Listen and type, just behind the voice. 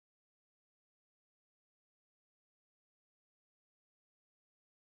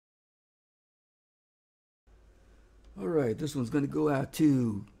All right, this one's going to go out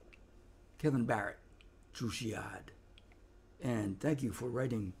to Kevin Barrett, TruthTroubadour. And thank you for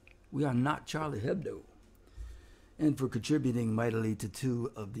writing We Are Not Charlie Hebdo, and for contributing mightily to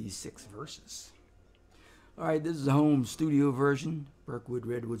 2 of these 6 verses. All right, this is a home studio version, Berkwood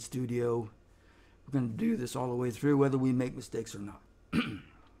Redwood Studio. We're going to do this all the way through, whether we make mistakes or not.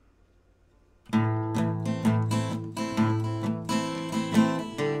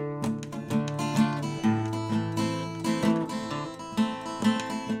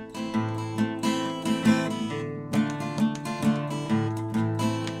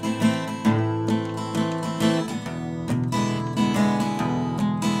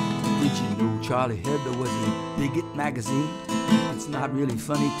 Charlie Hebdo was a bigot magazine. It's not really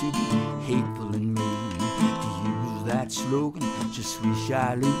funny to be hateful in me. To use that slogan, Je suis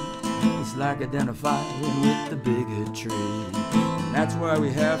Charlie, it's like identifying with the bigotry. And that's why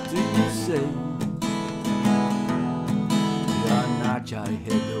we have to say, we are not Charlie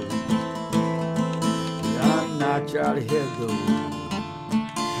Hebdo. We are not Charlie Hebdo.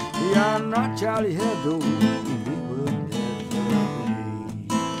 We are not Charlie Hebdo.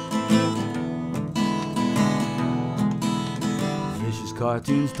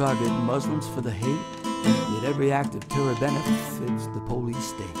 Cartoons target Muslims for the hate, yet every act of terror benefits the police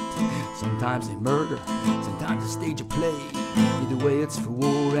state. Sometimes they murder, sometimes they stage a play. Either way it's for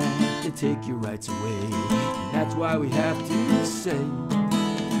war and they take your rights away. And that's why we have to say, we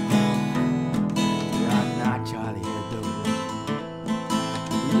are not Charlie Hebdo.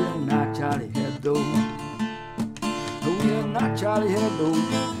 We are not Charlie Hebdo. We are not Charlie Hebdo.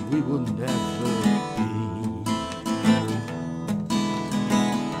 We will never be.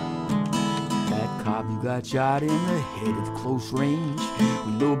 You got shot in the head at close range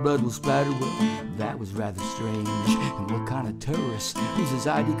when no blood was splattered. Well, that was rather strange. And what kind of terrorist leaves his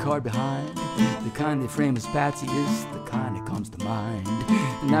ID card behind? The kind they frame as patsy is the kind that comes to mind.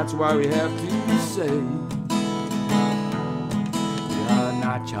 And that's why we have to say, we are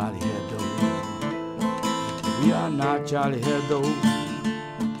not Charlie Hebdo. We are not Charlie Hebdo.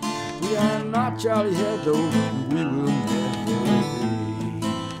 We are not Charlie Hebdo. We will never.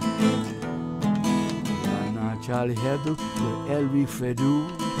 Charlie Hebdo, with Ellery Fredu,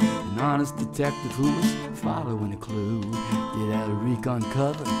 an honest detective who was following a clue. Did Ellery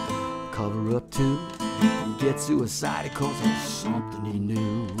cover up too? He get suicided cause of something he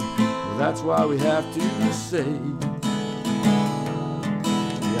knew. Well, that's why we have to say, we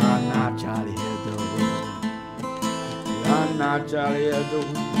are not Charlie Hebdo. We are not Charlie Hebdo.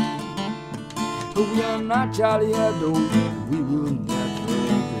 We are not Charlie Hebdo. We will never.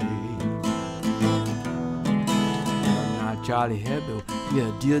 Charlie Hebdo,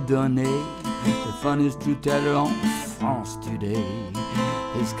 yeah, dear Donné, the funniest truth teller on France today.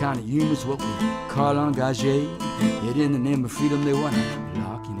 This kind of humor's what we call engagé, yet in the name of freedom they want to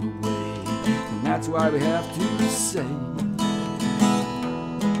lock him away. And that's why we have to say, we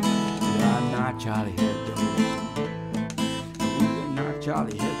are not Charlie Hebdo. We are not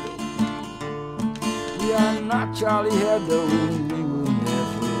Charlie Hebdo. We are not Charlie Hebdo. We will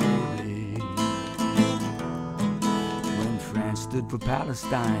never. Stood for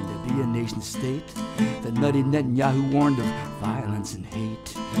Palestine to be a nation state. The nutty Netanyahu warned of violence and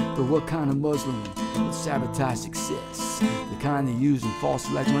hate. But what kind of Muslim would sabotage success? The kind they use in false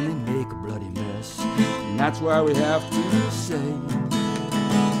flags when they make a bloody mess. And that's why we have to say, we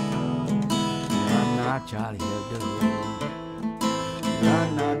are not Charlie Hebdo. We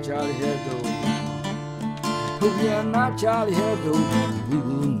are not Charlie Hebdo. We are not Charlie Hebdo. We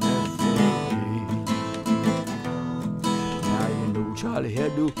will never. Charlie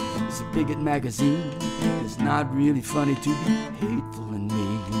Hebdo is a bigot magazine. It's not really funny to be hateful in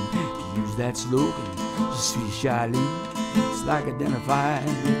me. To use that slogan, Je suis Charlie, it's like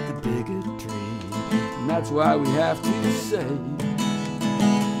identifying with the bigotry. And that's why we have to say, we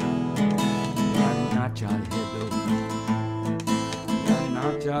are not Charlie Hebdo. We are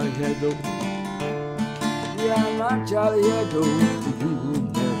not Charlie Hebdo. We are not Charlie Hebdo. We will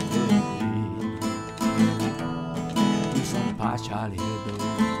never. Charlie Hebdo.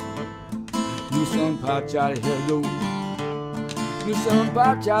 Nous sommes pas Charlie Hebdo. Nous sommes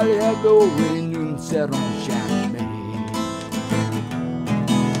pas Charlie Hebdo. Et nous ne serons jamais.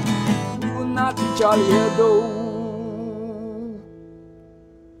 We will not be Charlie Hebdo.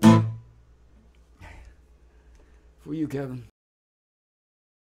 For you, Kevin.